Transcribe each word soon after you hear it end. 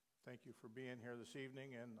Thank you for being here this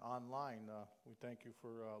evening and online. We thank you for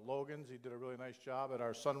Logan's. He did a really nice job at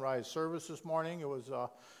our sunrise service this morning. It was a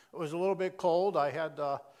little bit cold. I had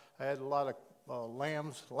a lot of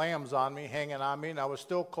lambs on me, hanging on me, and I was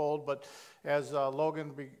still cold. But as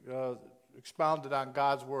Logan expounded on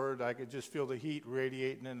God's word, I could just feel the heat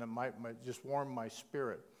radiating, and it might just warm my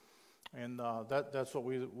spirit. And that's what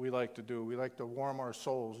we like to do. We like to warm our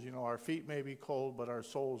souls. You know, our feet may be cold, but our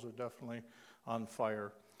souls are definitely on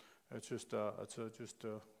fire. It's just a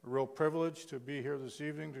real privilege to be here this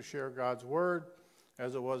evening to share God's word,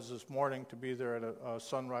 as it was this morning to be there at a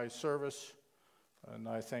sunrise service. And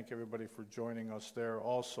I thank everybody for joining us there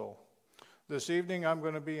also. This evening I'm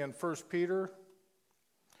going to be in 1 Peter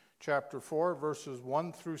chapter 4, verses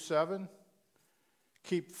 1 through 7.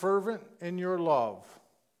 Keep fervent in your love.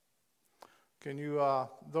 Can you,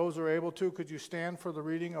 those who are able to, could you stand for the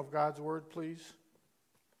reading of God's word, please?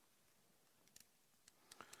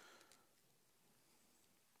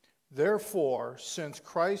 Therefore, since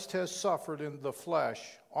Christ has suffered in the flesh,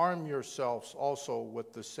 arm yourselves also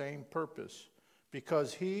with the same purpose,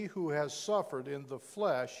 because he who has suffered in the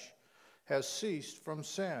flesh has ceased from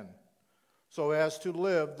sin, so as to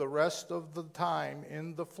live the rest of the time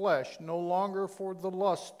in the flesh, no longer for the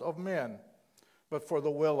lust of men, but for the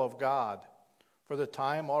will of God. For the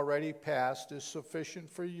time already past is sufficient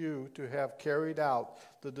for you to have carried out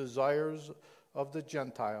the desires of the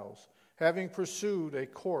Gentiles, having pursued a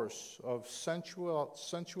course of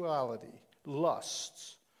sensuality,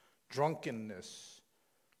 lusts, drunkenness,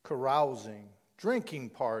 carousing,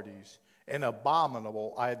 drinking parties, and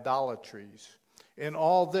abominable idolatries. In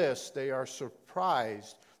all this they are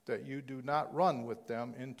surprised that you do not run with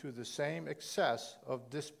them into the same excess of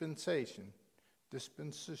dispensation,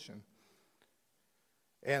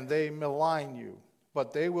 and they malign you.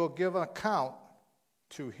 But they will give an account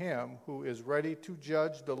to him who is ready to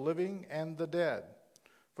judge the living and the dead.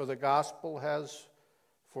 For the gospel has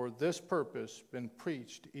for this purpose been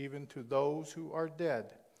preached even to those who are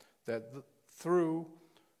dead, that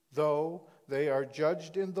though they are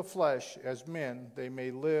judged in the flesh as men, they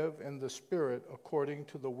may live in the spirit according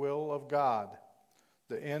to the will of God.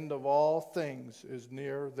 The end of all things is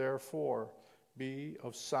near, therefore be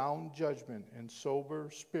of sound judgment and sober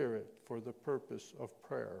spirit for the purpose of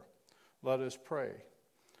prayer. Let us pray.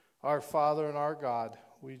 Our Father and our God,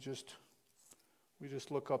 we just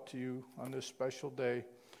look up to you on this special day,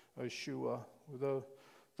 Yeshua,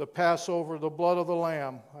 the Passover, the blood of the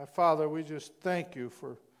Lamb. Our Father, we just thank you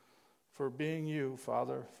for being you,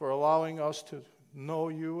 Father, for allowing us to know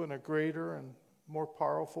you in a greater and more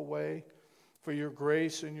powerful way, for your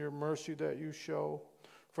grace and your mercy that you show,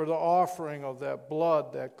 for the offering of that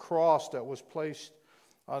blood, that cross that was placed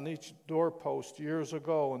on each doorpost years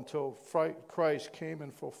ago until Christ came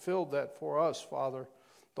and fulfilled that for us, Father,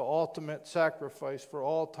 the ultimate sacrifice for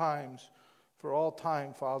all time,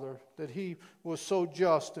 Father, that he was so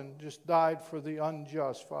just and just died for the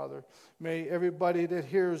unjust, Father. May everybody that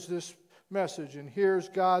hears this message and hears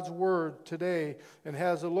God's word today and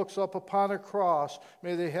looks up upon a cross,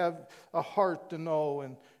 may they have a heart to know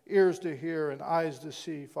and ears to hear and eyes to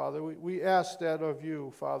see, Father. We ask that of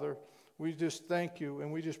you, Father. We just thank you,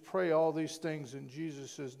 and we just pray all these things in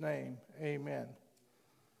Jesus' name. Amen.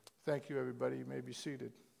 Thank you, everybody. You may be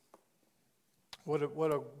seated. What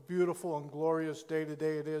a beautiful and glorious day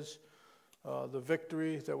today it is. The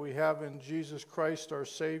victory that we have in Jesus Christ, our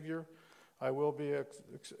Savior. I will be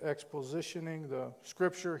expositioning the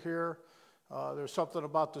Scripture here. There's something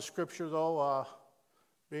about the Scripture, though,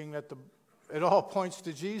 being that it all points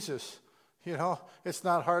to Jesus. You know, it's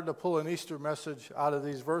not hard to pull an Easter message out of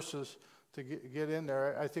these verses to get in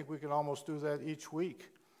there. I think we can almost do that each week,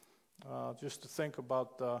 just to think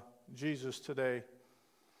about Jesus today.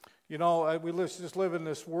 You know, we just live in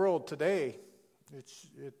this world today.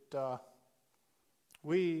 The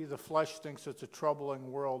flesh thinks it's a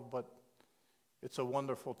troubling world, but it's a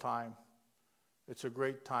wonderful time. It's a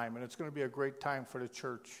great time, and it's going to be a great time for the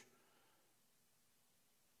church.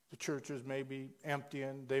 The churches may be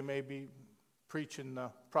emptying. They may be preaching the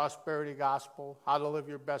prosperity gospel, how to live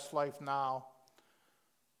your best life now.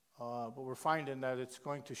 But we're finding that it's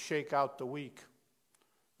going to shake out the weak.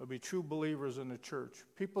 There'll be true believers in the church,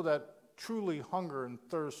 people that truly hunger and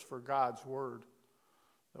thirst for God's word,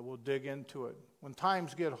 that will dig into it. When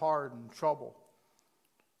times get hard and trouble,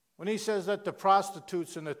 when he says that the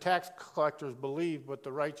prostitutes and the tax collectors believed, but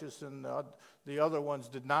the righteous and the other ones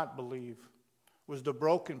did not believe, it was the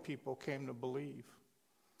broken people came to believe.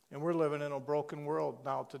 And we're living in a broken world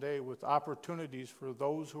now today with opportunities for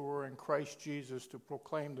those who are in Christ Jesus to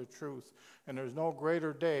proclaim the truth. And there's no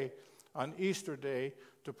greater day on Easter Day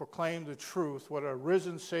to proclaim the truth, what a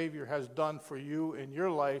risen Savior has done for you in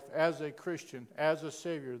your life as a Christian, as a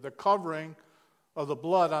Savior. The covering of the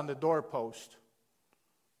blood on the doorpost.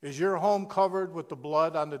 Is your home covered with the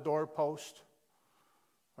blood on the doorpost?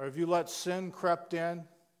 Or have you let sin crept in?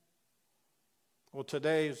 Well,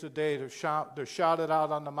 today is the day to shout it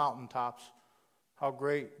out on the mountaintops how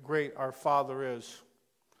great our Father is.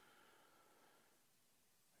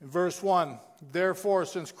 In verse 1, therefore,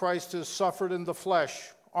 since Christ has suffered in the flesh,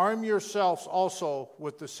 arm yourselves also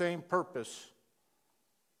with the same purpose.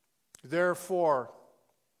 Therefore,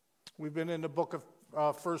 we've been in the book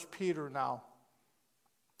of 1 Peter now,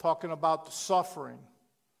 talking about the suffering,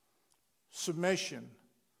 submitting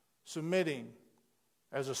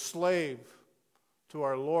as a slave to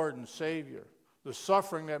our Lord and Savior, the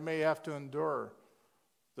suffering that may have to endure,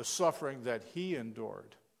 the suffering that he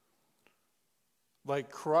endured. Like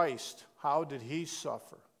Christ, how did he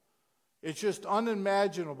suffer? It's just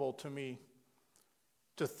unimaginable to me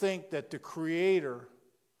to think that the Creator,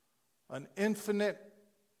 an infinite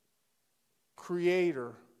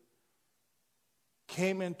Creator,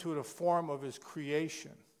 came into the form of his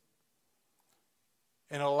creation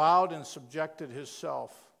and allowed and subjected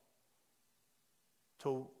himself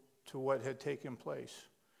to what had taken place.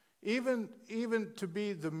 Even to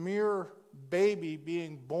be the mere baby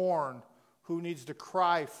being born who needs to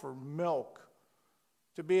cry for milk,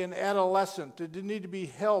 to be an adolescent, to need to be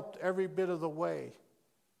helped every bit of the way.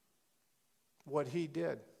 What he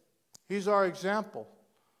did. He's our example.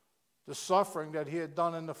 The suffering that he had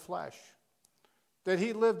done in the flesh. That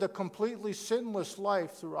he lived a completely sinless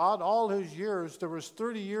life throughout all his years. There was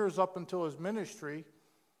 30 years up until his ministry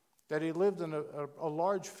that he lived in a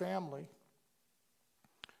large family,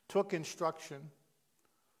 took instruction,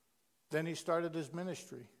 then he started his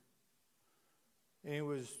ministry.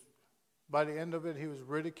 And by the end of it, he was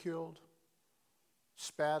ridiculed,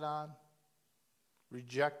 spat on,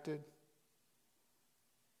 rejected.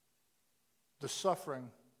 The suffering,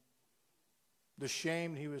 the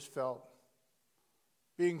shame he was felt,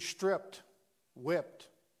 being stripped, whipped,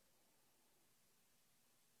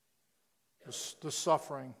 the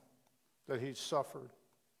suffering that he suffered.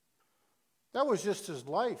 That was just his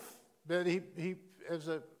life. That he as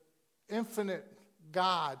an infinite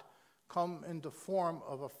God, come into form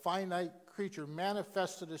of a finite creature,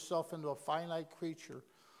 manifested himself into a finite creature,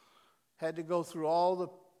 had to go through all the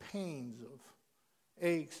pains of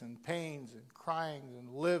aches and pains and crying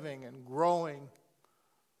and living and growing.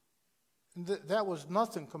 And that was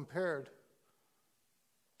nothing compared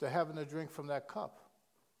to having to drink from that cup.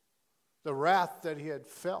 The wrath that he had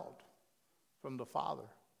felt from the Father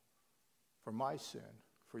for my sin,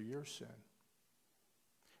 for your sin.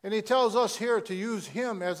 And he tells us here to use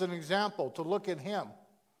him as an example, to look at him.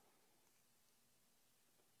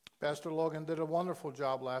 Pastor Logan did a wonderful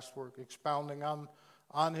job last week expounding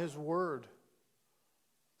on his word,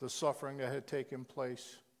 the suffering that had taken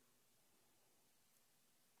place.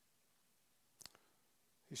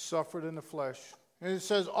 He suffered in the flesh. And it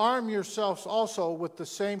says, arm yourselves also with the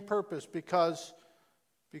same purpose, because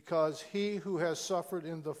he who has suffered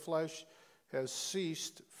in the flesh has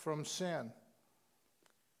ceased from sin.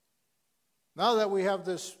 Now that we have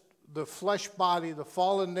the flesh body, the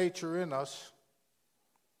fallen nature in us,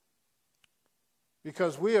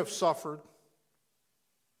 because we have suffered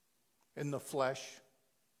in the flesh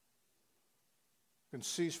and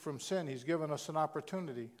ceased from sin, he's given us an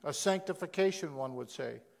opportunity, a sanctification, one would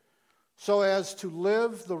say, so as to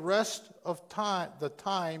live the rest of the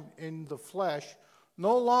time in the flesh,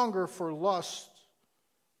 no longer for lust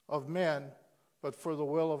of men, but for the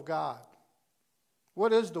will of God.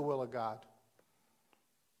 What is the will of God?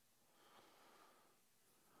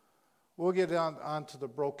 We'll get on to the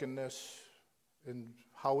brokenness and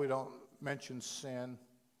how we don't mention sin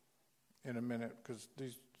in a minute, because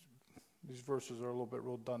these verses are a little bit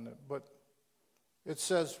redundant. But it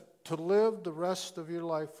says to live the rest of your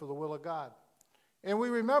life for the will of God. And we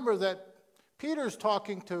remember that Peter's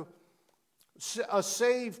talking to a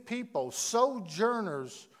saved people,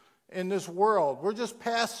 sojourners in this world. We're just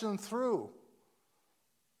passing through.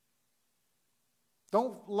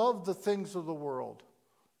 Don't love the things of the world.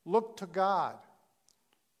 Look to God.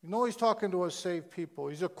 You know he's talking to us saved people.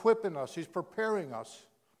 He's equipping us. He's preparing us.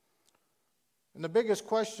 And the biggest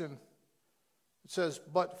question, it says,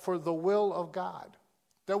 but for the will of God.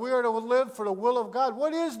 That we are to live for the will of God.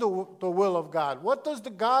 What is the will of God? What does the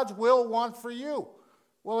God's will want for you?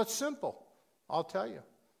 Well, it's simple. I'll tell you.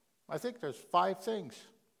 I think there's 5 things.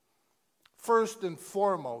 First and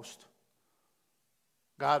foremost,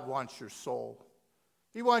 God wants your soul.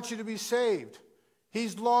 He wants you to be saved.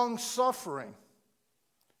 He's long-suffering.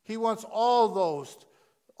 He wants all those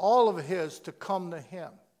all of his to come to him.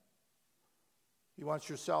 He wants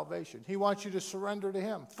your salvation. He wants you to surrender to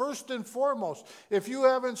him. First and foremost, if you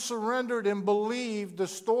haven't surrendered and believed the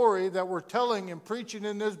story that we're telling and preaching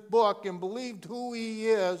in this book and believed who he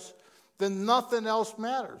is, then nothing else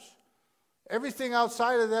matters. Everything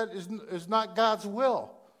outside of that is not God's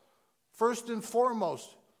will. First and foremost,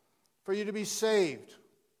 for you to be saved.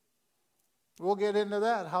 We'll get into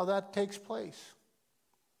that, how that takes place.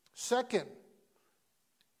 Second,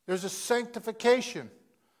 there's a sanctification,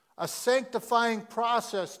 a sanctifying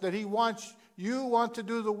process that he wants. You want to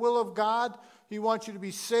do the will of God. He wants you to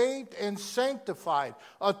be saved and sanctified.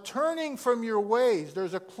 A turning from your ways.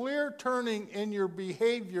 There's a clear turning in your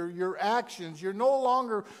behavior, your actions. You're no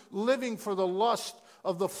longer living for the lust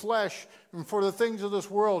of the flesh and for the things of this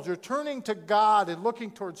world. You're turning to God and looking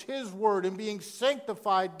towards his word and being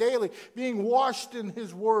sanctified daily, being washed in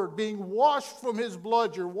his word, being washed from his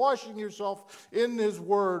blood. You're washing yourself in his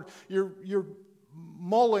word. You're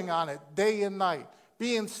mulling on it day and night,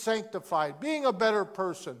 being sanctified, being a better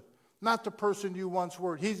person, not the person you once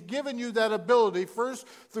were. He's given you that ability. First,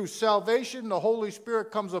 through salvation, the Holy Spirit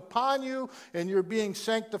comes upon you and you're being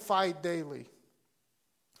sanctified daily.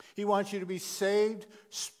 He wants you to be saved,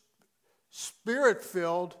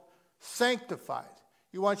 Spirit-filled, sanctified.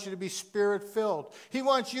 He wants you to be Spirit-filled. He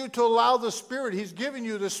wants you to allow the Spirit. He's given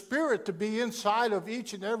you the Spirit to be inside of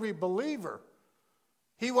each and every believer.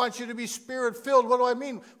 He wants you to be Spirit-filled. What do I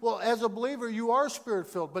mean? Well, as a believer, you are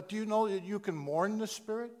Spirit-filled. But do you know that you can mourn the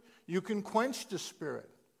Spirit? You can quench the Spirit.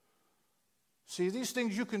 See, these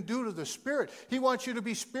things you can do to the Spirit. He wants you to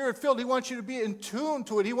be Spirit-filled. He wants you to be in tune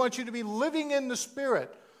to it. He wants you to be living in the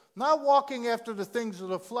Spirit, not walking after the things of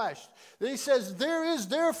the flesh. He says, there is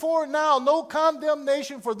therefore now no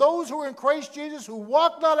condemnation for those who are in Christ Jesus, who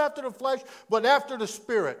walk not after the flesh, but after the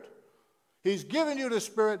Spirit. He's given you the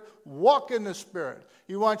Spirit. Walk in the Spirit.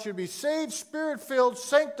 He wants you to be saved, Spirit-filled,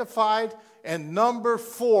 sanctified. And number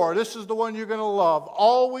 4, this is the one you're going to love,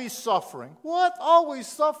 always suffering. What? Always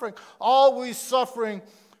suffering. Always suffering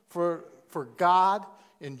for God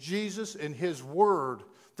and Jesus and his word,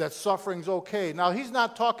 that suffering's okay. Now, he's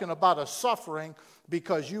not talking about a suffering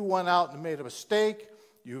because you went out and made a mistake,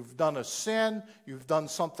 you've done a sin, you've done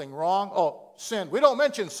something wrong. Oh, sin. We don't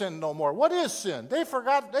mention sin no more. What is sin? They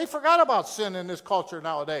forgot about sin in this culture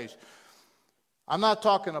nowadays. I'm not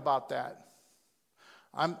talking about that.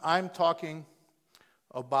 I'm talking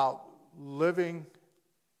about living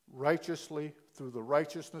righteously through the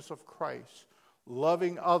righteousness of Christ,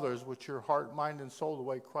 loving others with your heart, mind, and soul the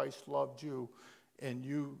way Christ loved you, and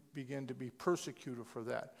you begin to be persecuted for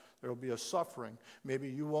that. There will be a suffering. Maybe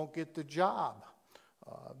you won't get the job.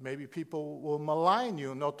 Maybe people will malign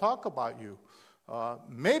you and they'll talk about you.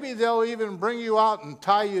 Maybe they'll even bring you out and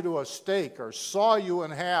tie you to a stake or saw you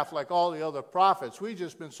in half like all the other prophets. We've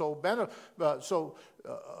just been so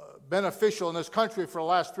beneficial in this country for the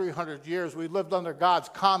last 300 years. We lived under God's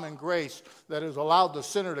common grace that has allowed the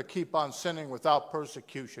sinner to keep on sinning without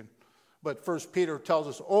persecution. But 1 Peter tells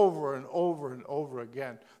us over and over and over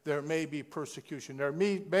again, there may be persecution. There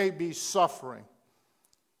may be suffering.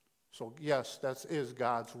 So yes, that is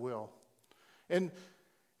God's will. And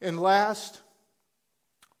last,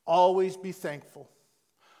 always be thankful.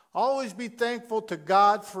 Always be thankful to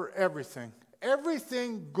God for everything.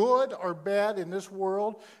 Everything good or bad in this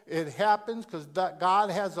world, it happens because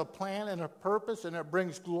God has a plan and a purpose, and it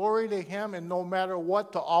brings glory to him, and no matter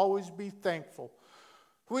what, to always be thankful.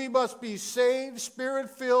 We must be saved,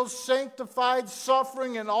 Spirit-filled, sanctified,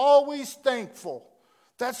 suffering, and always thankful.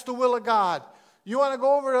 That's the will of God. You want to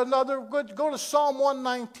go over go to Psalm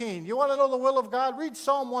 119. You want to know the will of God? Read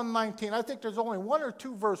Psalm 119. I think there's only 1 or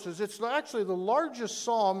 2 verses. It's actually the largest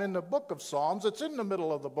psalm in the book of Psalms. It's in the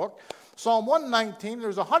middle of the book. Psalm 119,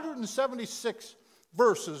 there's 176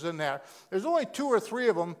 verses in there. There's only 2 or 3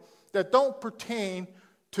 of them that don't pertain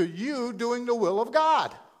to you doing the will of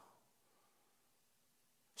God.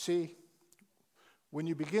 See, when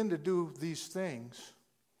you begin to do these things,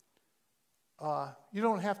 you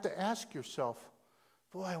don't have to ask yourself,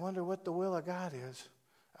 boy, I wonder what the will of God is.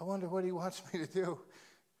 I wonder what he wants me to do.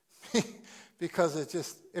 Because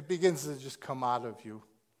it begins to just come out of you.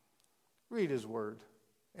 Read his word.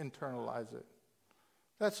 Internalize it.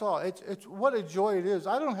 That's all. It's what a joy it is.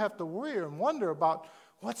 I don't have to worry and wonder about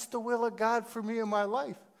what's the will of God for me in my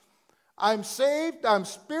life. I'm saved, I'm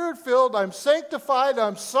Spirit-filled, I'm sanctified,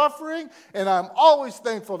 I'm suffering, and I'm always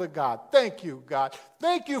thankful to God. Thank you, God.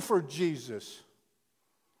 Thank you for Jesus.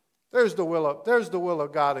 There's the will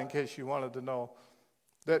of God, in case you wanted to know.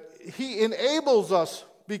 That he enables us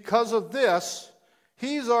because of this.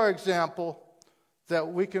 He's our example that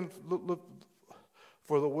we can look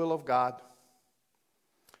for the will of God.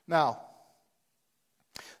 Now,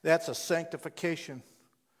 that's a sanctification.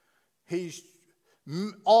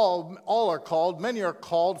 All are called, many are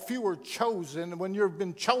called, few are chosen. When you've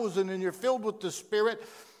been chosen and you're filled with the Spirit,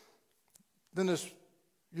 then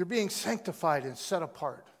you're being sanctified and set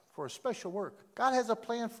apart for a special work. God has a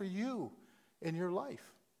plan for you in your life.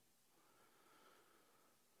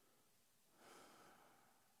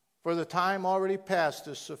 For the time already past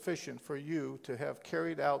is sufficient for you to have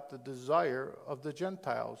carried out the desire of the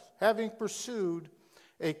Gentiles, having pursued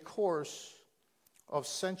a course of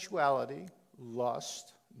sensuality,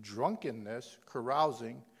 lust, drunkenness,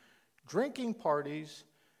 carousing, drinking parties,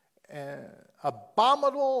 and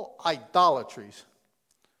abominable idolatries.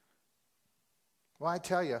 Well, I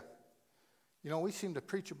tell you, we seem to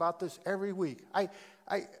preach about this every week. I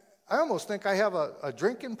almost think I have a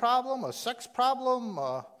drinking problem, a sex problem.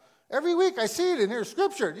 Every week I see it in here,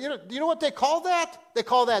 Scripture. You know what they call that? They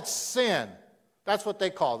call that sin. That's what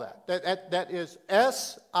they call that. That is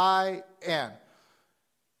S-I-N.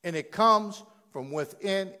 And it comes from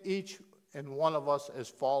within each and one of us as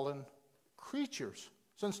fallen creatures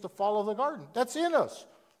since the fall of the garden. That's in us.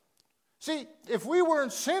 See, if we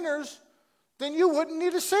weren't sinners, then you wouldn't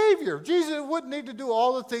need a Savior. Jesus wouldn't need to do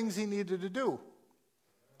all the things he needed to do.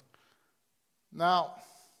 Now,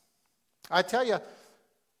 I tell you,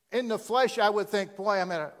 in the flesh, I would think, boy,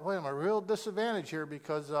 I'm at a real disadvantage here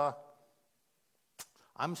because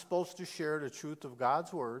I'm supposed to share the truth of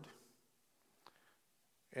God's Word.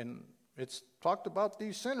 And it's talked about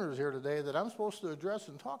these sinners here today that I'm supposed to address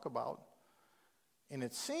and talk about. And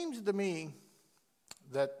it seems to me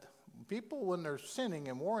that people, when they're sinning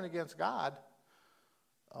and warring against God,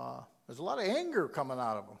 there's a lot of anger coming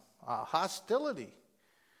out of them, hostility,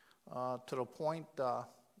 to the point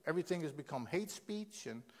everything has become hate speech,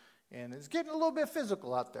 and it's getting a little bit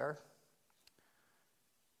physical out there.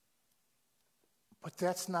 But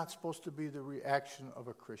that's not supposed to be the reaction of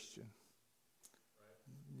a Christian.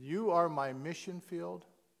 Right. You are my mission field.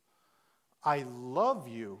 I love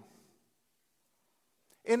you.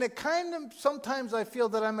 And it kind of, sometimes I feel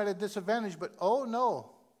that I'm at a disadvantage, but oh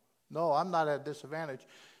no. No, I'm not at a disadvantage.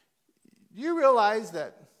 You realize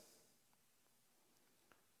that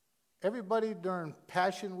everybody during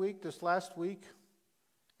Passion Week, this last week,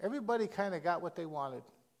 everybody kind of got what they wanted,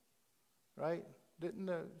 right? Didn't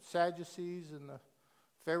the Sadducees and the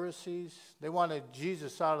Pharisees, they wanted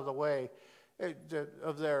Jesus out of the way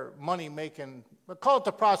of their money-making, but call it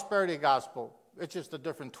the prosperity gospel. It's just a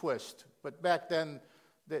different twist. But back then,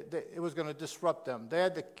 it was going to disrupt them. They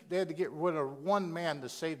had to get rid of one man to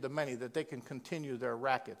save the many, that they can continue their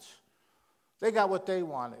rackets. They got what they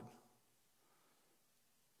wanted.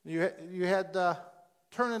 You had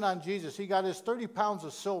turning on Jesus. He got his 30 pounds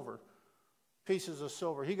of silver, pieces of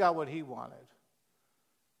silver. He got what he wanted.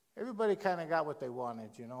 Everybody kind of got what they wanted,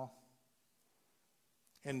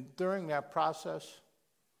 And during that process,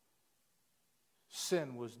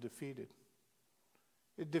 sin was defeated.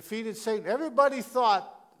 It defeated Satan. Everybody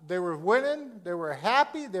thought they were winning, they were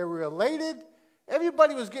happy, they were elated.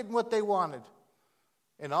 Everybody was getting what they wanted.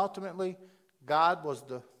 And ultimately, God was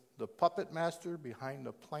the puppet master behind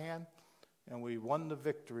the plan, and we won the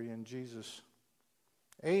victory in Jesus.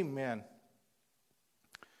 Amen.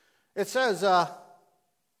 It says,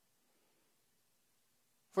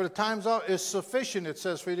 for the times out is sufficient, it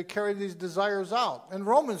says, for you to carry these desires out. In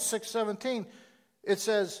Romans 6:17, it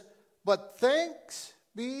says, but thanks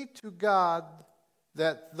be to God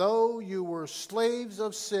that though you were slaves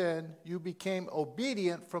of sin, you became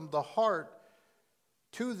obedient from the heart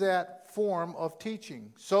to that form of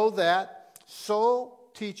teaching, so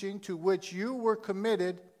teaching to which you were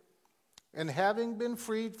committed, and having been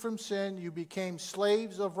freed from sin, you became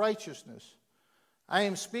slaves of righteousness. I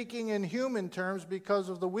am speaking in human terms because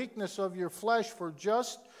of the weakness of your flesh, for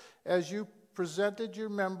just as you presented your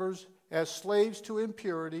members as slaves to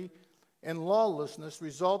impurity and lawlessness,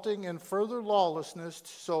 resulting in further lawlessness,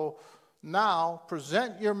 so now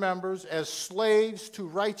present your members as slaves to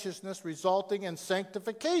righteousness, resulting in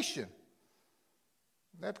sanctification.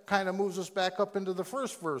 That kind of moves us back up into the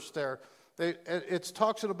first verse there. It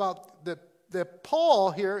talks about that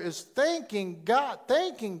Paul here is thanking God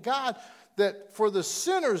that for the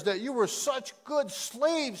sinners, that you were such good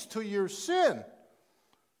slaves to your sin,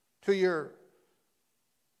 to your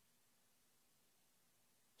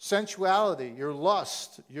sensuality, your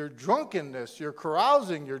lust, your drunkenness, your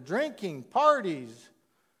carousing, your drinking, parties,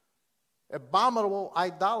 abominable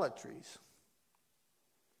idolatries.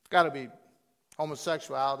 It's got to be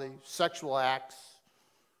homosexuality, sexual acts,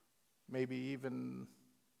 maybe even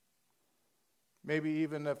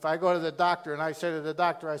if I go to the doctor and I say to the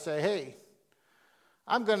doctor, I say, hey,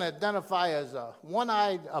 I'm going to identify as a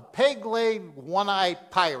peg-legged,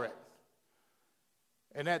 one-eyed pirate.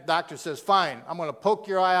 And that doctor says, fine, I'm going to poke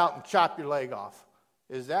your eye out and chop your leg off.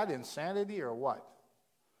 Is that insanity or what?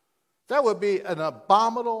 That would be an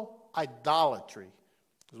abominable idolatry,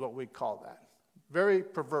 is what we call that. Very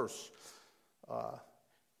perverse.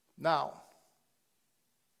 Now,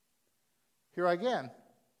 here again,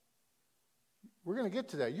 we're going to get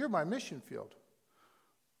to that. You're my mission field.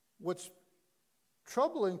 What's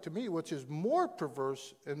troubling to me, which is more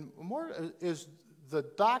perverse and more, is the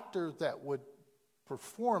doctor that would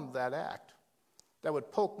perform that act, that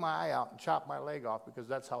would poke my eye out and chop my leg off because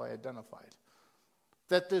that's how I identified.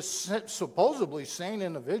 That this supposedly sane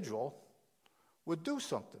individual would do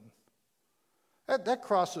something. That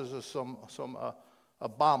crosses some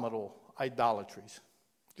abominable idolatries.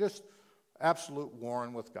 Just absolute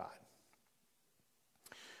warring with God.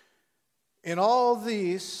 In all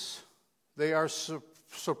these, they are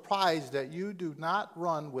surprised that you do not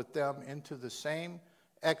run with them into the same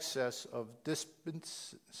excess of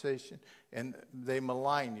dispensation, and they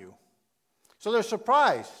malign you. So they're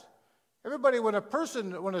surprised. Everybody, when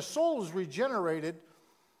a soul is regenerated,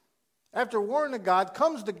 after warring to God,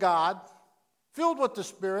 comes to God, filled with the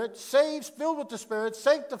Spirit, saved, filled with the Spirit,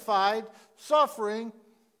 sanctified, suffering,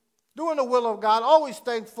 doing the will of God, always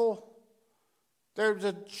thankful. There's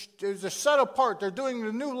a set apart. They're doing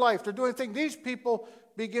the new life. They're doing things. These people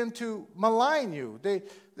begin to malign you.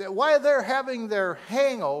 While they're having their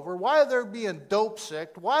hangover, while they're being dope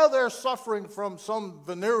sick, while they're suffering from some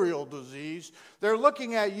venereal disease, they're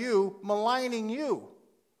looking at you, maligning you.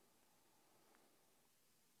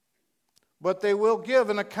 But they will give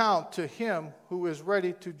an account to him who is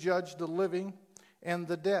ready to judge the living and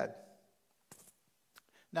the dead.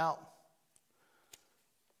 Now,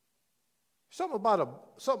 something about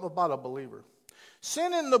a believer.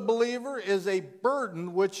 Sin in the believer is a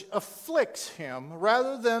burden which afflicts him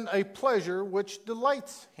rather than a pleasure which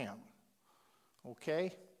delights him.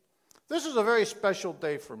 Okay? This is a very special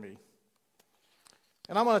day for me.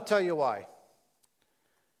 And I'm going to tell you why.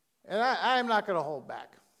 And I'm not going to hold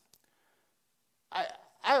back.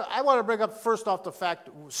 I want to bring up first off the fact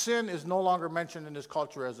that sin is no longer mentioned in this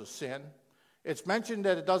culture as a sin. It's mentioned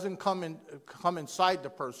that it doesn't come inside the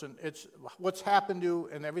person. It's what's happened to you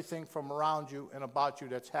and everything from around you and about you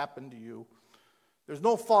that's happened to you. There's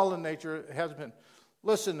no fallen nature. It hasn't been.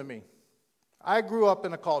 Listen to me. I grew up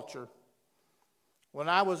in a culture. When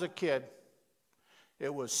I was a kid,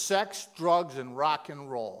 it was sex, drugs, and rock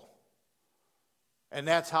and roll. And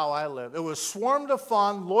that's how I lived. It was swarm to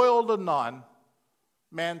fun, loyal to none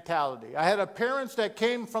mentality. I had parents that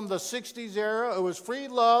came from the 60s era. It was free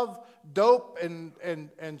love, dope,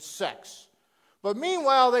 and sex. But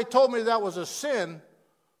meanwhile, they told me that was a sin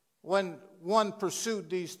when one pursued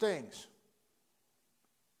these things.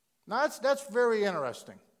 Now, that's very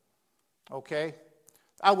interesting. Okay?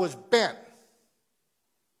 I was bent.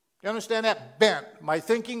 You understand that? Bent. My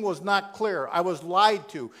thinking was not clear. I was lied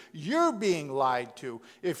to. You're being lied to.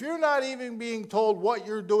 If you're not even being told what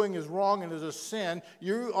you're doing is wrong and is a sin,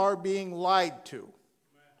 you are being lied to.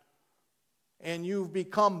 And you've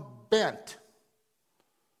become bent.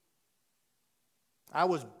 I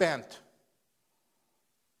was bent.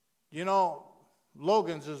 You know,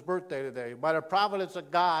 Logan's his birthday today. By the providence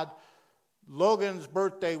of God, Logan's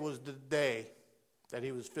birthday was the day that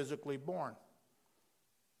he was physically born.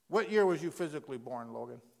 What year was you physically born,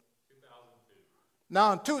 Logan? 2002.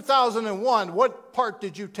 Now, in 2001, what part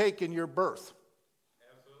did you take in your birth?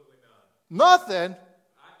 Absolutely none. Nothing?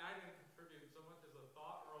 I didn't contribute so much as a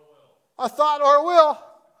thought or a will. A thought or a will?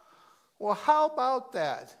 Well, how about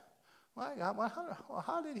that?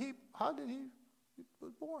 How did he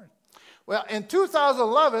was born? Well, in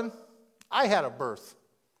 2011, I had a birth.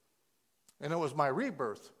 And it was my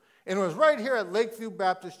rebirth. And it was right here at Lakeview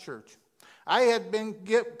Baptist Church. I had been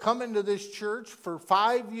coming to this church for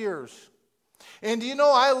 5 years. And do you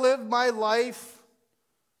know, I lived my life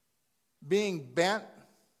being bent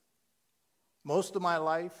most of my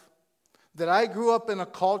life. That I grew up in a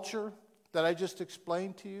culture that I just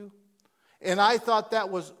explained to you. And I thought that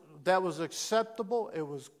was acceptable. It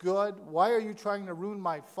was good. Why are you trying to ruin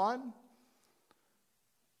my fun?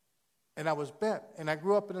 And I was bent. And I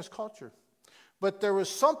grew up in this culture. But there was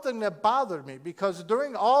something that bothered me because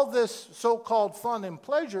during all this so-called fun and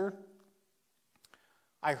pleasure,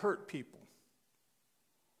 I hurt people.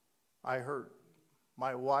 I hurt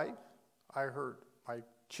my wife. I hurt my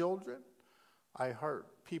children. I hurt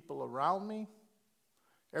people around me.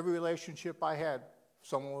 Every relationship I had,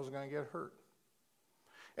 someone was going to get hurt.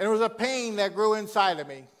 And there was a pain that grew inside of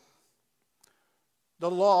me. The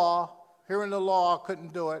law, hearing the law,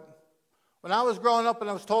 couldn't do it. When I was growing up and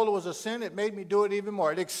I was told it was a sin, it made me do it even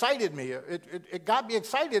more. It excited me. It got me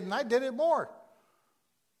excited, and I did it more.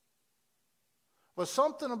 But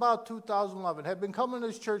something about 2011, had been coming to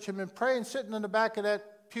this church, had been praying, sitting in the back of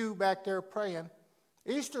that pew back there praying.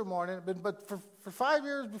 Easter morning, but for 5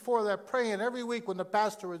 years before that, praying every week when the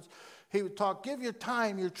pastor he would talk, give your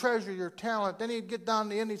time, your treasure, your talent. Then he'd get down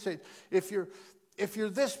to the end, he'd say, if you're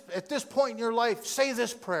at this point in your life, say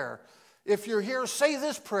this prayer. If you're here, say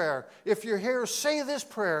this prayer. If you're here, say this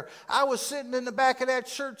prayer. I was sitting in the back of that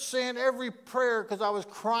church saying every prayer because I was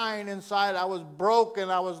crying inside. I was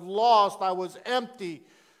broken. I was lost. I was empty.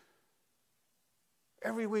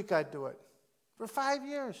 Every week I'd do it for 5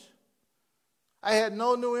 years. I had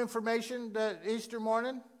no new information that Easter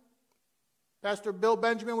morning Pastor Bill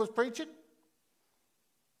Benjamin was preaching.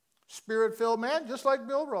 Spirit-filled man, just like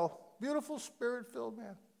Bill Rowe. Beautiful Spirit-filled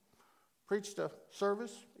man. Preached a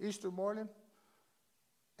service Easter morning.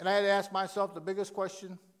 And I had to ask myself the biggest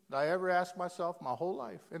question that I ever asked myself my whole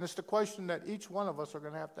life. And it's the question that each one of us are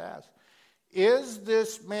going to have to ask. Is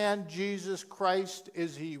this man Jesus Christ,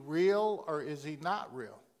 is he real or is he not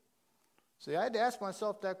real? See, I had to ask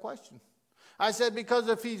myself that question. I said, because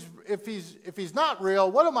if he's not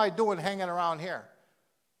real, what am I doing hanging around here?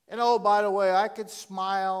 And oh, by the way, I could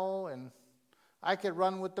smile and I could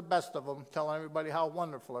run with the best of them, telling everybody how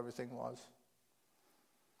wonderful everything was.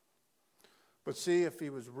 But see, if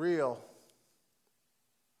he was real,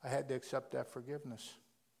 I had to accept that forgiveness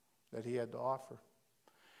that he had to offer.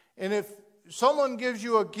 And if someone gives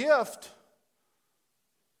you a gift,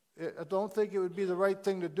 I don't think it would be the right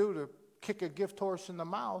thing to do to kick a gift horse in the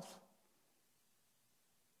mouth.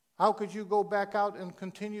 How could you go back out and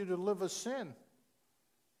continue to live a sin?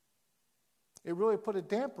 It really put a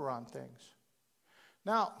damper on things.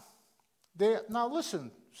 Now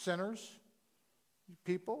listen, sinners,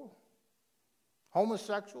 people,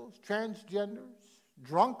 homosexuals, transgenders,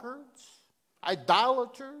 drunkards,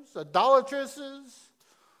 idolaters, idolatresses,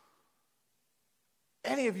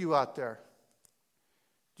 any of you out there.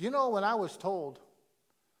 Do you know when I was told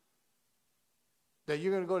that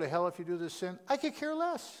you're going to go to hell if you do this sin, I could care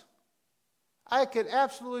less. I could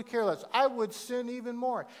absolutely care less. I would sin even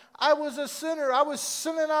more. I was a sinner. I was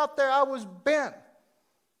sinning out there. I was bent.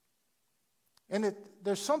 And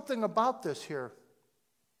there's something about this here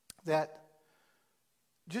that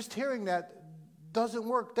just hearing that doesn't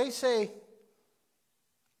work. They say,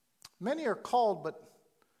 many are called, but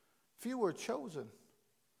few are chosen.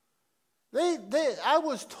 I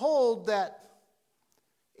was told that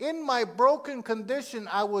in my broken condition,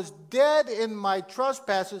 I was dead in my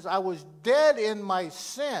trespasses. I was dead in my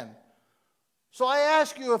sin. So I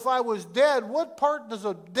ask you, if I was dead, what part does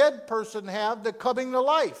a dead person have to coming to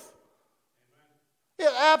life?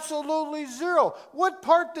 Yeah, absolutely zero. What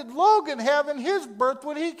part did Logan have in his birth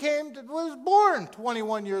when he was born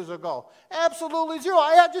 21 years ago? Absolutely zero.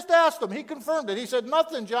 I just asked him. He confirmed it. He said,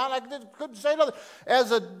 nothing, John. I couldn't say nothing. As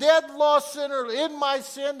a dead, lost sinner in my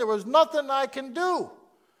sin, there was nothing I can do.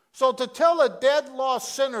 So to tell a dead,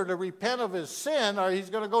 lost sinner to repent of his sin or he's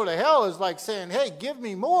going to go to hell is like saying, hey, give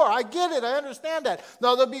me more. I get it. I understand that.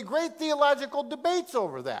 Now, there'll be great theological debates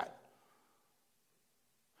over that.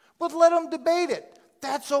 But let them debate it.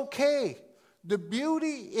 That's okay. The beauty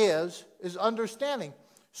is understanding.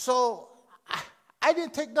 So I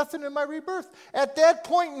didn't take nothing in my rebirth. At that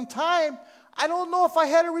point in time, I don't know if I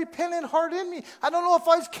had a repentant heart in me. I don't know if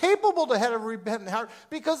I was capable to have a repentant heart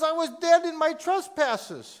because I was dead in my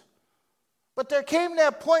trespasses. But there came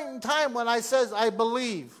that point in time when I says, I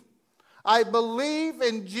believe. I believe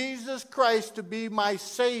in Jesus Christ to be my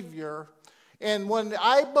Savior. And when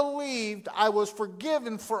I believed, I was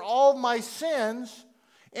forgiven for all my sins.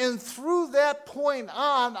 And through that point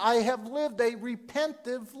on, I have lived a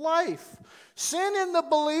repentive life. Sin in the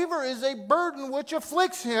believer is a burden which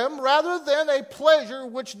afflicts him rather than a pleasure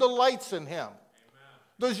which delights in him. Amen.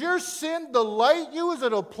 Does your sin delight you? Is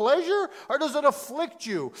it a pleasure or does it afflict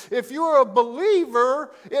you? If you are a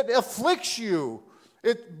believer, it afflicts you.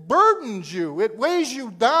 It burdens you. It weighs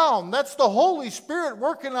you down. That's the Holy Spirit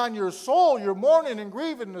working on your soul. You're mourning and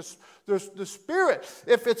grieving the Spirit.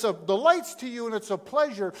 If it's a delights to you and it's a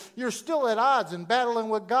pleasure, you're still at odds and battling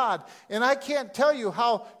with God. And I can't tell you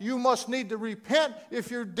how you must need to repent if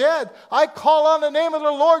you're dead. I call on the name of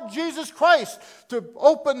the Lord Jesus Christ to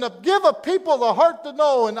give a people the heart to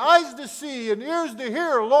know and eyes to see and ears to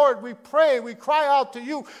hear. Lord, we pray, we cry out to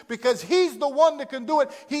you because He's the one that can do it.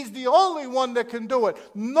 He's the only one that can do it.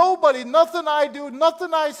 Nobody, nothing I do,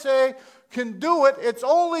 nothing I say can do it. It's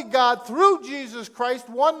only God through Jesus Christ.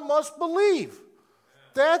 One must believe.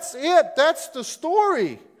 That's it. That's the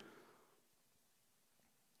story.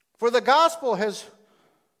 For the gospel has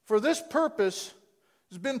For this purpose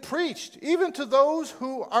has been preached, even to those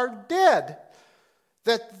who are dead.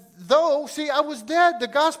 That though, see, I was dead, the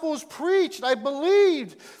gospel was preached, I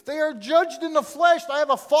believed. They are judged in the flesh. I have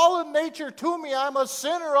a fallen nature to me. I'm a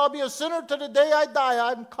sinner. I'll be a sinner to the day I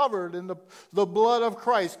die. I'm covered in the blood of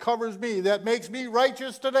Christ covers me. That makes me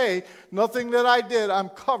righteous today. Nothing that I did, I'm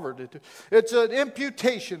covered. It's an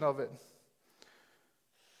imputation of it.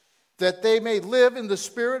 That they may live in the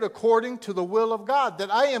Spirit according to the will of God.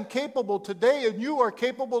 That I am capable today, and you are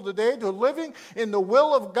capable today, to living in the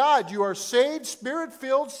will of God. You are saved,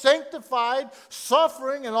 Spirit-filled, sanctified,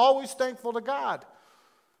 suffering, and always thankful to God.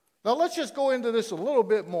 Now let's just go into this a little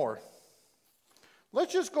bit more.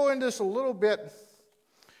 Let's just go into this a little bit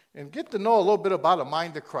and get to know a little bit about a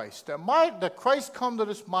mind of Christ. That Christ come to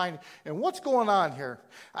this mind. And what's going on here?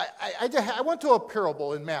 I went to a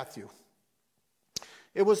parable in Matthew.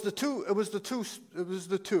 It was the two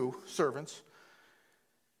servants.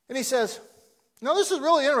 And he says, now this is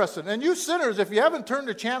really interesting. And you sinners, if you haven't turned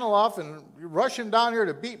the channel off and you're rushing down here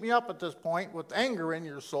to beat me up at this point with anger in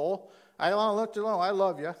your soul, I want to let you know I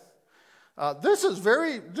love you. I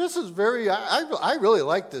really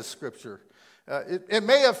like this scripture. It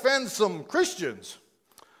may offend some Christians,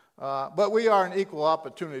 but we are an equal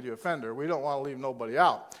opportunity offender. We don't want to leave nobody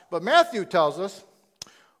out. But Matthew tells us,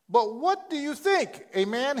 but what do you think? A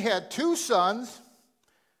man had 2 sons,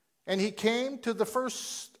 and he came to the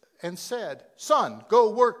first and said, Son, go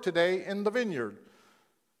work today in the vineyard.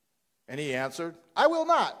 And he answered, I will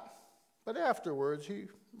not. But afterwards he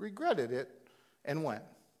regretted it and went.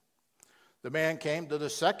 The man came to the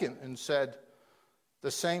second and said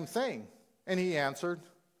the same thing. And he answered,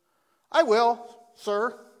 I will,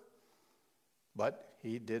 sir. But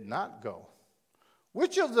he did not go.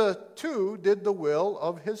 Which of the 2 did the will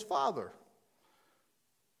of his father?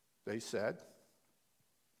 They said,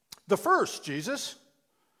 the first, Jesus.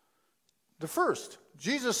 The first.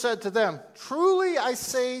 Jesus said to them, truly I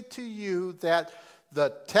say to you that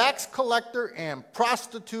the tax collector and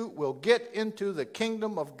prostitute will get into the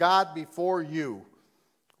kingdom of God before you.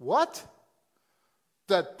 What?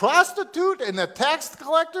 The prostitute and the tax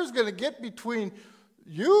collector is going to get between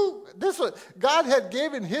you? God had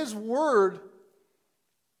given his word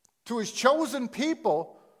to his chosen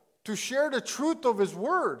people to share the truth of his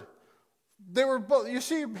word. They were both, you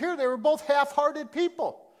see here, they were both half-hearted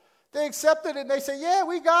people. They accepted it and they say, yeah,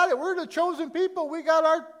 we got it. We're the chosen people. We got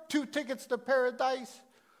our 2 tickets to paradise.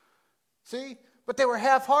 See? But they were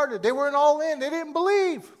half-hearted. They weren't all in. They didn't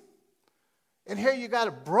believe. And here you got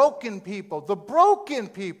a broken people. The broken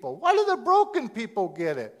people. Why do the broken people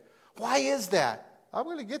get it? Why is that? I'm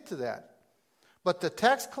going to get to that. But the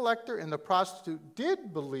tax collector and the prostitute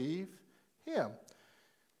did believe him.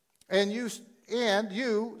 And you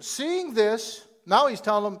seeing this, now he's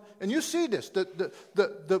telling them, and you see this,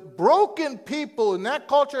 the broken people in that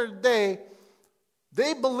culture today,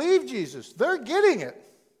 they believe Jesus. They're getting it.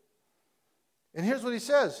 And here's what he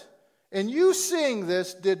says. And you seeing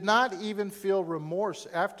this did not even feel remorse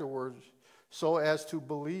afterwards so as to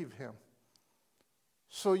believe him.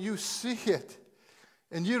 So you see it.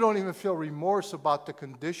 And you don't even feel remorse about the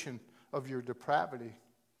condition of your depravity.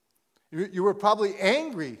 You were probably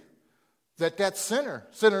angry that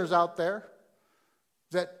sinners out there,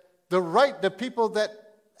 that the people that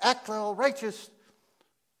act all righteous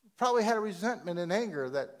probably had a resentment and anger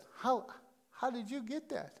that, how did you get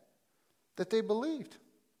that? That they believed.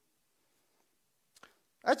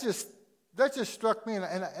 That just struck me,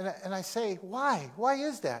 and I say, why? Why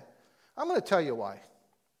is that? I'm going to tell you why.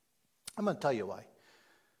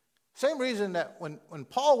 Same reason that when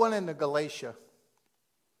Paul went into Galatia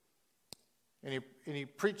and he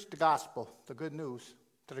preached the gospel, the good news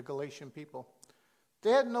to the Galatian people,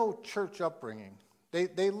 they had no church upbringing.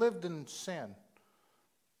 They lived in sin.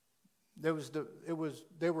 They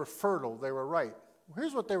were fertile. They were right.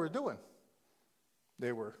 Here's what they were doing.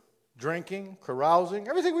 They were drinking, carousing,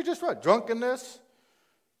 everything we just read, drunkenness,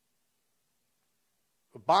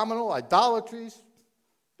 abominable idolatries.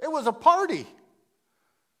 It was a party.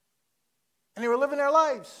 And they were living their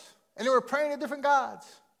lives. And they were praying to different gods.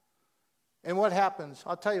 And what happens?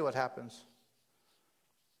 I'll tell you what happens.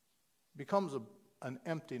 It becomes an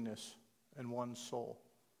emptiness in one's soul.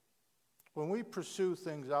 When we pursue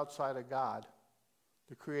things outside of God,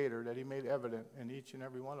 the Creator that He made evident in each and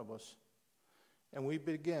every one of us, and we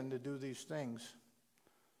begin to do these things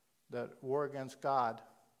that war against God,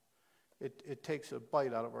 it takes a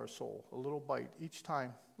bite out of our soul, a little bite each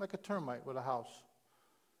time, like a termite with a house.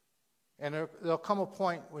 And there'll come a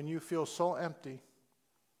point when you feel so empty,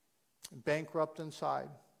 bankrupt inside,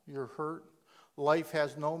 you're hurt, life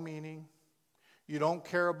has no meaning, You don't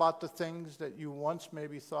care about the things that you once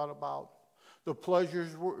maybe thought about. The pleasures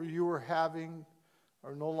you were having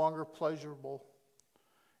are no longer pleasurable.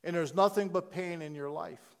 And there's nothing but pain in your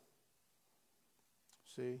life.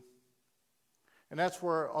 See? And that's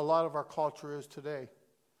where a lot of our culture is today.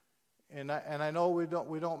 And I know we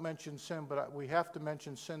don't mention sin, but we have to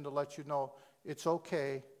mention sin to let you know it's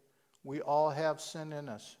okay. We all have sin in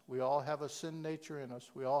us. We all have a sin nature in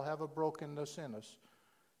us. We all have a brokenness in us.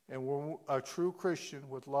 And when a true Christian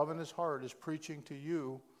with love in his heart is preaching to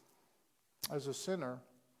you as a sinner,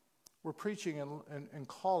 we're preaching and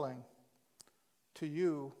calling to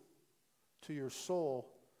you, to your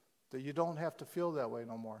soul, that you don't have to feel that way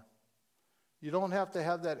no more. You don't have to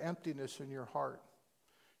have that emptiness in your heart.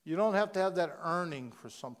 You don't have to have that yearning for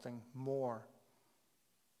something more.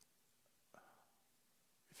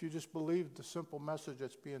 If you just believe the simple message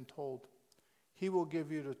that's being told, he will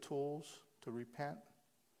give you the tools to repent.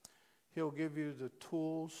 He'll give you the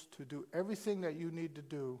tools to do everything that you need to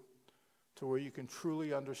do to where you can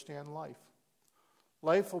truly understand life.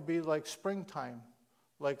 Life will be like springtime,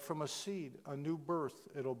 like from a seed, a new birth.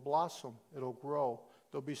 It'll blossom, it'll grow.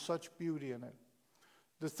 There'll be such beauty in it.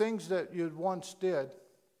 The things that you once did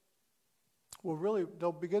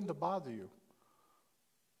they'll begin to bother you.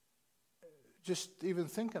 Just even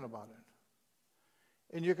thinking about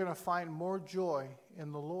it. And you're going to find more joy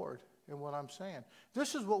in the Lord in what I'm saying.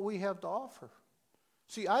 This is what we have to offer.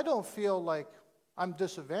 See, I don't feel like I'm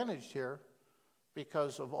disadvantaged here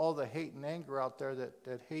because of all the hate and anger out there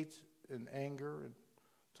that hates and anger and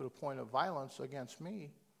to the point of violence against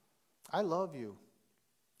me. I love you.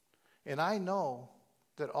 And I know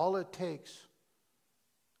that all it takes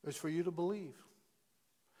is for you to believe.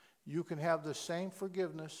 You can have the same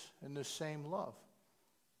forgiveness and the same love.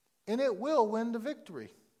 And it will win the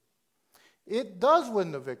victory. It does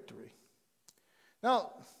win the victory.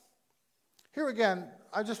 Now, here again,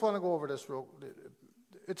 I just want to go over this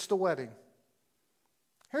it's the wedding.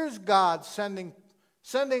 Here's God sending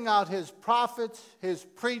out his prophets, his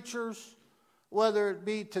preachers, whether it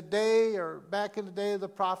be today or back in the day of the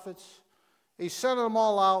prophets. He sent them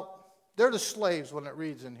all out. They're the slaves when it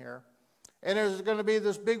reads in here. And there's going to be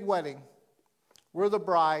this big wedding. We're the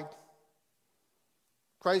bride.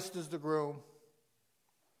 Christ is the groom.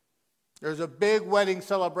 There's a big wedding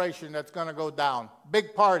celebration that's going to go down.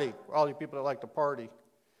 Big party for all you people that like to party.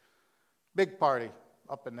 Big party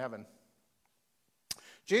up in heaven.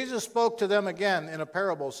 Jesus spoke to them again in a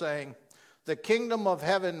parable saying, "The kingdom of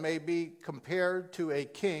heaven may be compared to a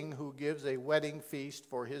king who gives a wedding feast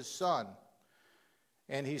for his son.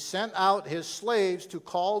 And he sent out his slaves to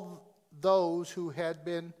call those who had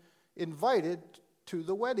been invited to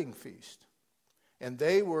the wedding feast. And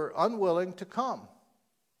they were unwilling to come."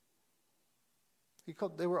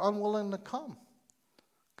 They were unwilling to come.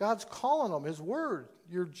 God's calling them, his word.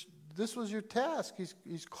 This was your task.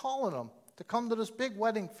 He's calling them to come to this big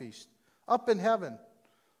wedding feast up in heaven.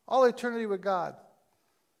 All eternity with God.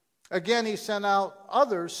 Again, he sent out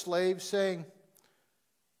other slaves saying,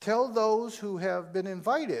 "Tell those who have been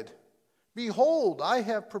invited, behold, I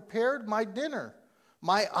have prepared my dinner.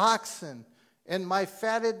 My oxen and my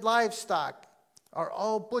fatted livestock are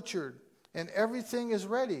all butchered, and everything is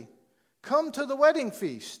ready. Come to the wedding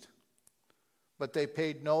feast." But they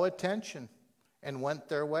paid no attention and went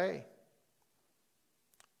their way.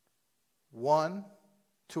 One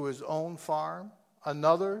to his own farm,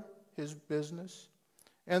 another his business,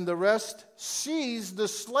 and the rest seized the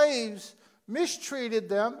slaves, mistreated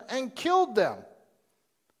them, and killed them.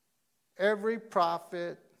 Every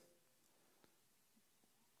prophet,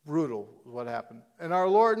 brutal is what happened. And our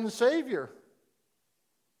Lord and Savior,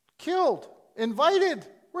 killed, invited.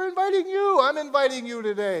 We're inviting you. I'm inviting you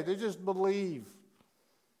today to just believe.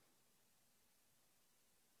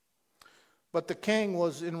 But the king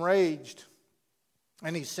was enraged,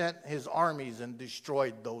 and he sent his armies and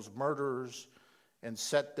destroyed those murderers and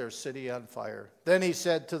set their city on fire. Then he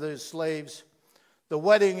said to the slaves, "The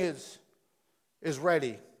wedding is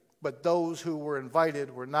ready, but those who were invited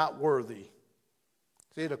were not worthy."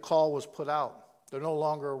 See, the call was put out. They're no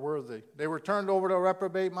longer worthy. They were turned over to a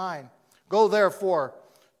reprobate mind. "Go therefore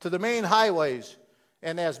to the main highways,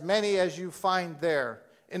 and as many as you find there,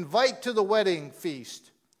 invite to the wedding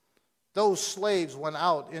feast." Those slaves went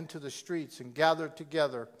out into the streets and gathered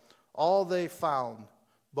together all they found,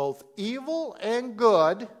 both evil and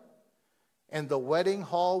good, and the wedding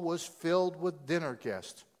hall was filled with dinner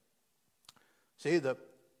guests. See, the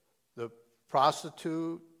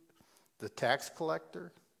prostitute, the tax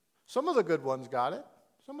collector, some of the good ones got it.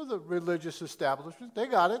 Some of the religious establishments, they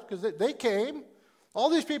got it because they came. All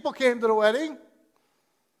these people came to the wedding.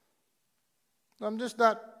 I'm just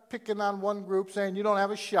not picking on one group saying you don't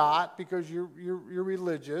have a shot because you're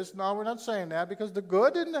religious. No, we're not saying that, because the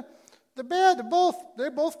good and the bad, they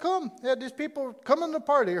both come. Yeah, these people come in the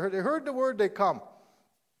party. They heard the word, they come.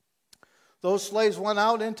 Those slaves went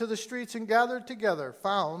out into the streets and gathered together,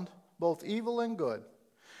 found both evil and good.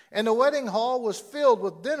 And the wedding hall was filled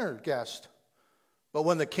with dinner guests. But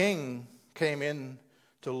when the king came in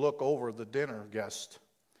to look over the dinner guests,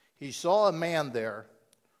 he saw a man there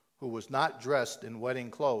who was not dressed in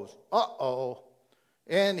wedding clothes. Uh-oh.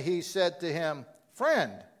 And he said to him,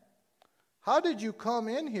 "Friend, how did you come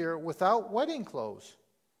in here without wedding clothes?"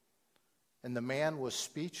 And the man was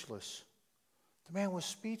speechless. The man was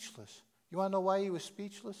speechless. You want to know why he was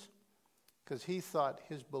speechless? Because he thought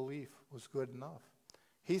his belief was good enough.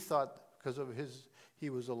 He thought because of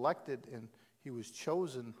he was elected and he was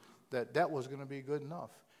chosen, that was going to be good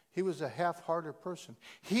enough. He was a half-hearted person.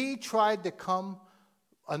 He tried to come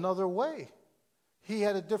another way. He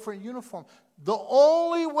had a different uniform. The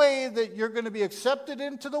only way that you're going to be accepted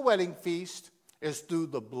into the wedding feast is through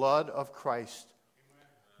the blood of Christ. Amen.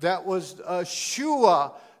 That was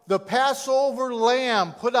Shua, the Passover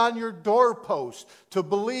lamb put on your doorpost, to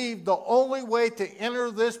believe the only way to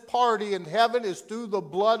enter this party in heaven is through the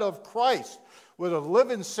blood of Christ. With a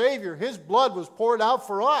living Savior, his blood was poured out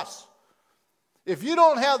for us. If you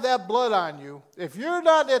don't have that blood on you, if you're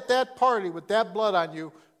not at that party with that blood on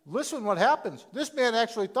you, listen what happens. This man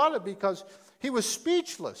actually thought it because he was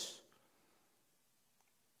speechless.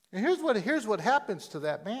 And here's what happens to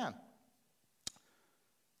that man.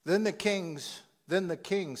 Then the king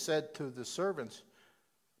said to the servants,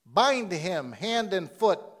 "Bind him hand and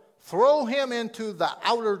foot, throw him into the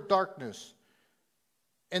outer darkness.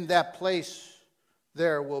 In that place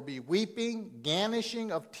there will be weeping,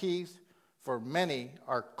 gnashing of teeth, for many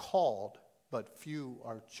are called, but few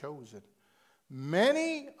are chosen."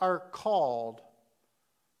 Many are called,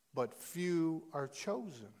 but few are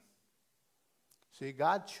chosen. See,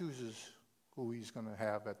 God chooses who he's going to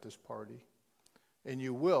have at this party. And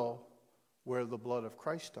you will wear the blood of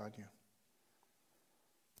Christ on you.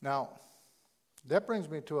 Now, that brings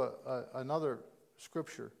me to another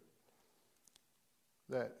scripture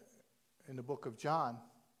that in the book of John.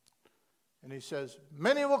 And he says,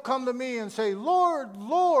 "Many will come to me and say, 'Lord,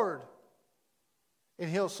 Lord.' And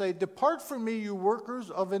he'll say, 'Depart from me, you workers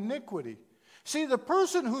of iniquity.'" See, the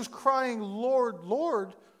person who's crying, "Lord,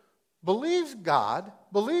 Lord," believes God,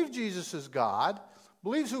 believes Jesus is God,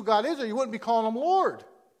 believes who God is, or you wouldn't be calling him Lord.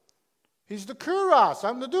 He's the Kuros,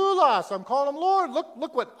 I'm the Doulos, I'm calling him Lord.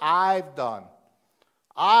 Look what I've done.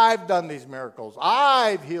 I've done these miracles.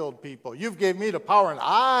 I've healed people. You've given me the power, and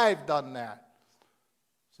I've done that.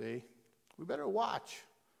 See, we better watch.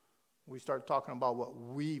 We start talking about what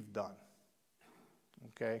we've done.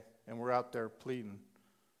 Okay? And we're out there pleading.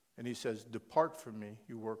 And he says, "Depart from me,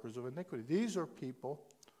 you workers of iniquity." These are people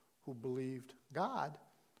who believed God,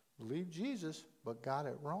 believed Jesus, but got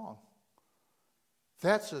it wrong.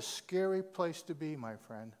 That's a scary place to be, my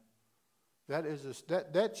friend.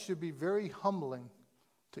 That should be very humbling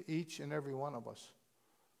to each and every one of us.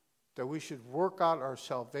 That we should work out our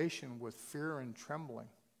salvation with fear and trembling,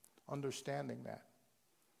 understanding that.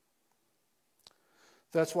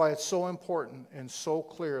 That's why it's so important and so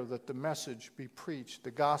clear that the message be preached,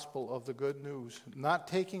 the gospel of the good news, not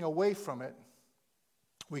taking away from it.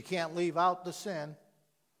 We can't leave out the sin,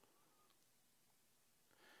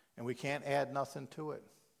 and we can't add nothing to it.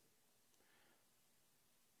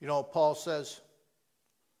 You know, Paul says,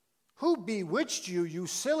 "Who bewitched you, you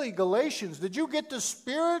silly Galatians? Did you get the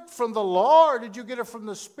Spirit from the law, or did you get it from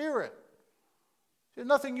the Spirit?" There's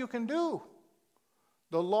nothing you can do.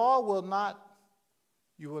 The law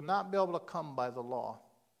you will not be able to come by the law.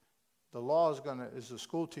 The law is a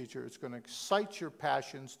school teacher, it's going to excite your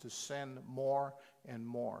passions to sin more and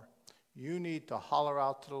more. You need to holler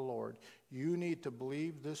out to the Lord. You need to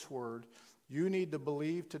believe this word. You need to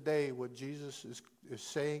believe today what Jesus is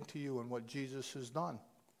saying to you and what Jesus has done.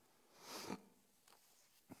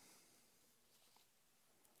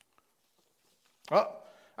 Well,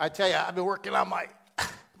 I tell you, I've been working on my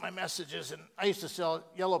messages, and I used to sell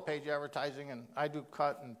yellow page advertising, and I do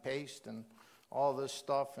cut and paste and all this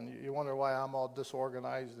stuff, and you wonder why I'm all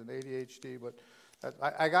disorganized and ADHD, but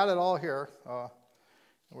I got it all here.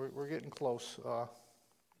 We're getting close.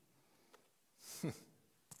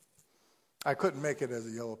 I couldn't make it as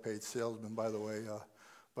a yellow page salesman, by the way,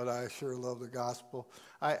 but I sure love the gospel.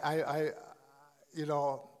 I'm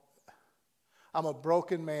a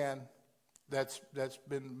broken man that's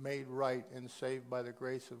been made right and saved by the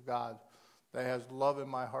grace of God, that has love in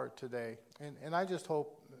my heart today. And I just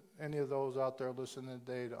hope any of those out there listening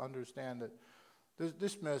today to understand that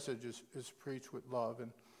this message is preached with love.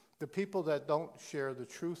 the people that don't share the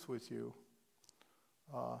truth with you,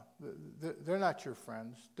 they're not your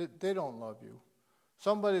friends. They don't love you.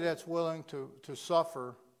 Somebody that's willing to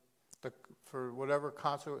suffer for whatever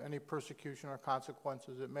any persecution or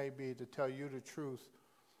consequences it may be, to tell you the truth,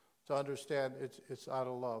 to understand it's out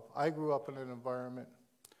of love. I grew up in an environment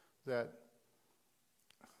that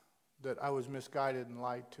I was misguided and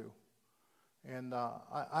lied to. And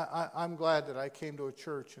I'm glad that I came to a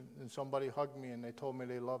church and somebody hugged me and they told me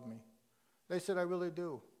they loved me. They said, I really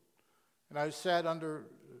do. And I sat under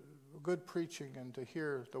good preaching and to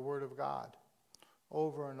hear the Word of God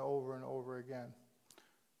over and over and over again.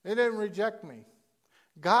 They didn't reject me.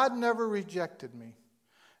 God never rejected me.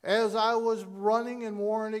 As I was running and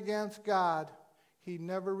warring against God, He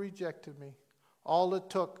never rejected me. All it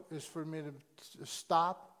took is for me to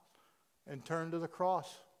stop and turn to the cross.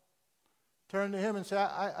 Turn to Him and say,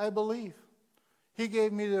 I believe. He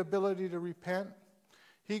gave me the ability to repent.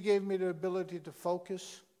 He gave me the ability to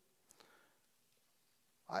focus.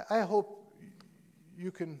 I hope you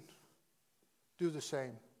can do the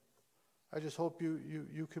same. I just hope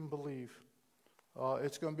you can believe.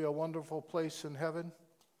 It's going to be a wonderful place in heaven.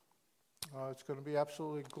 It's going to be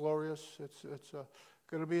absolutely glorious. It's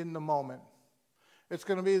going to be in the moment. It's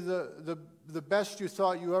going to be the best you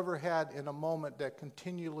thought you ever had in a moment that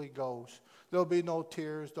continually goes. There'll be no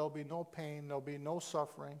tears. There'll be no pain. There'll be no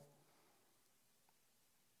suffering.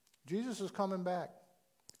 Jesus is coming back.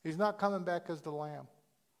 He's not coming back as the Lamb.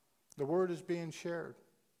 The word is being shared.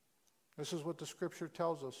 This is what the Scripture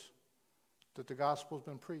tells us, that the gospel's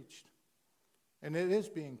been preached. And it is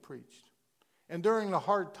being preached. And during the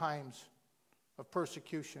hard times of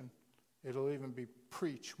persecution, it'll even be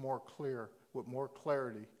preached more clear, with more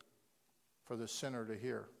clarity for the sinner to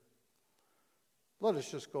hear. Let us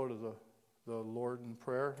just go to the Lord in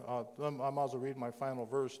prayer. I might as well read my final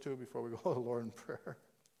verse too before we go to the Lord in prayer.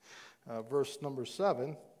 Verse number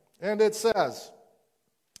 7. And it says,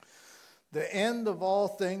 the end of all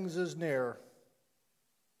things is near.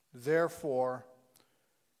 Therefore,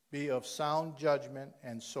 be of sound judgment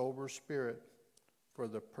and sober spirit for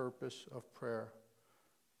the purpose of prayer.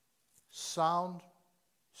 Sound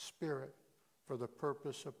spirit for the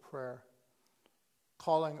purpose of prayer.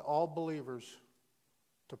 Calling all believers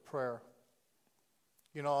to prayer.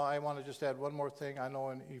 You know, I want to just add one more thing. I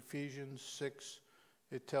know in Ephesians 6,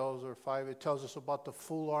 it tells us about the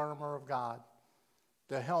full armor of God,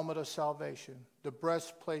 the helmet of salvation, the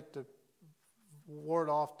breastplate to ward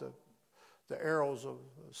off the arrows of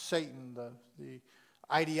Satan, the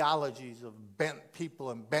ideologies of bent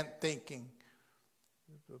people and bent thinking,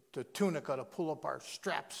 the tunica to pull up our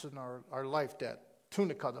straps in our life, that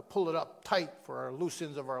tunica to pull it up tight for our loose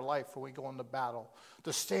ends of our life when we go into battle,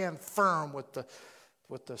 to stand firm with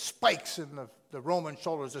the spikes in the Roman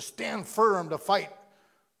shoulders, to stand firm to fight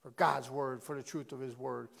for God's word, for the truth of His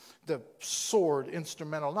word. The sword,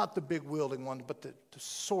 instrumental, not the big wielding one, but the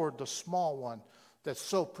sword, the small one, that's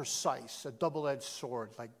so precise, a double-edged sword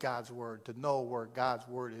like God's word, to know where God's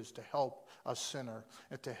word is, to help a sinner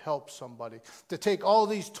and to help somebody. To take all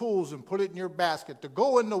these tools and put it in your basket, to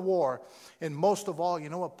go into war. And most of all, you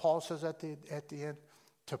know what Paul says at the end?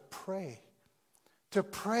 To pray. To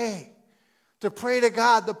pray. To pray to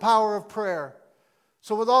God, the power of prayer.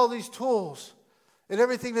 So with all these tools and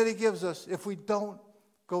everything that He gives us, if we don't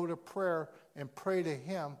go to prayer and pray to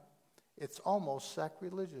Him, it's almost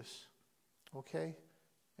sacrilegious. Okay?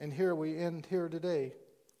 And here we end here today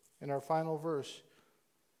in our final verse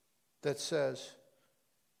that says,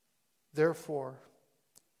 therefore,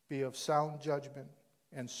 be of sound judgment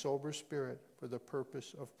and sober spirit for the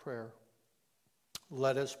purpose of prayer.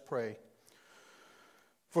 Let us pray.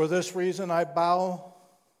 For this reason I bow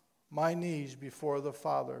my knees before the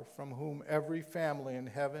Father, from whom every family in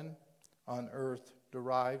heaven, on earth,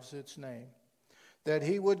 derives its name, that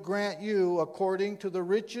He would grant you, according to the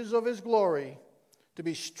riches of His glory, to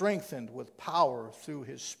be strengthened with power through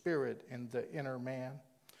His Spirit in the inner man,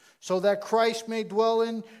 so that Christ may dwell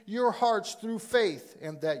in your hearts through faith,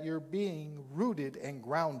 and that your being rooted and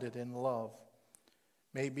grounded in love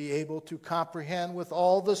may be able to comprehend with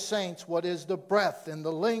all the saints what is the breadth and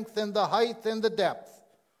the length and the height and the depth,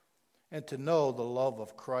 and to know the love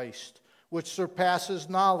of Christ, which surpasses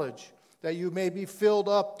knowledge, that you may be filled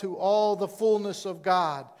up to all the fullness of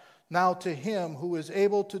God. Now to Him who is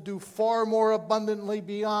able to do far more abundantly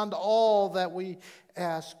beyond all that we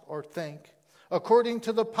ask or think, according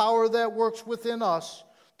to the power that works within us,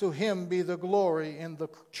 to Him be the glory in the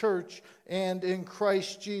church and in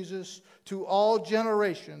Christ Jesus to all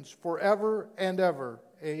generations, forever and ever.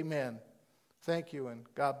 Amen. Thank you, and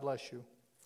God bless you.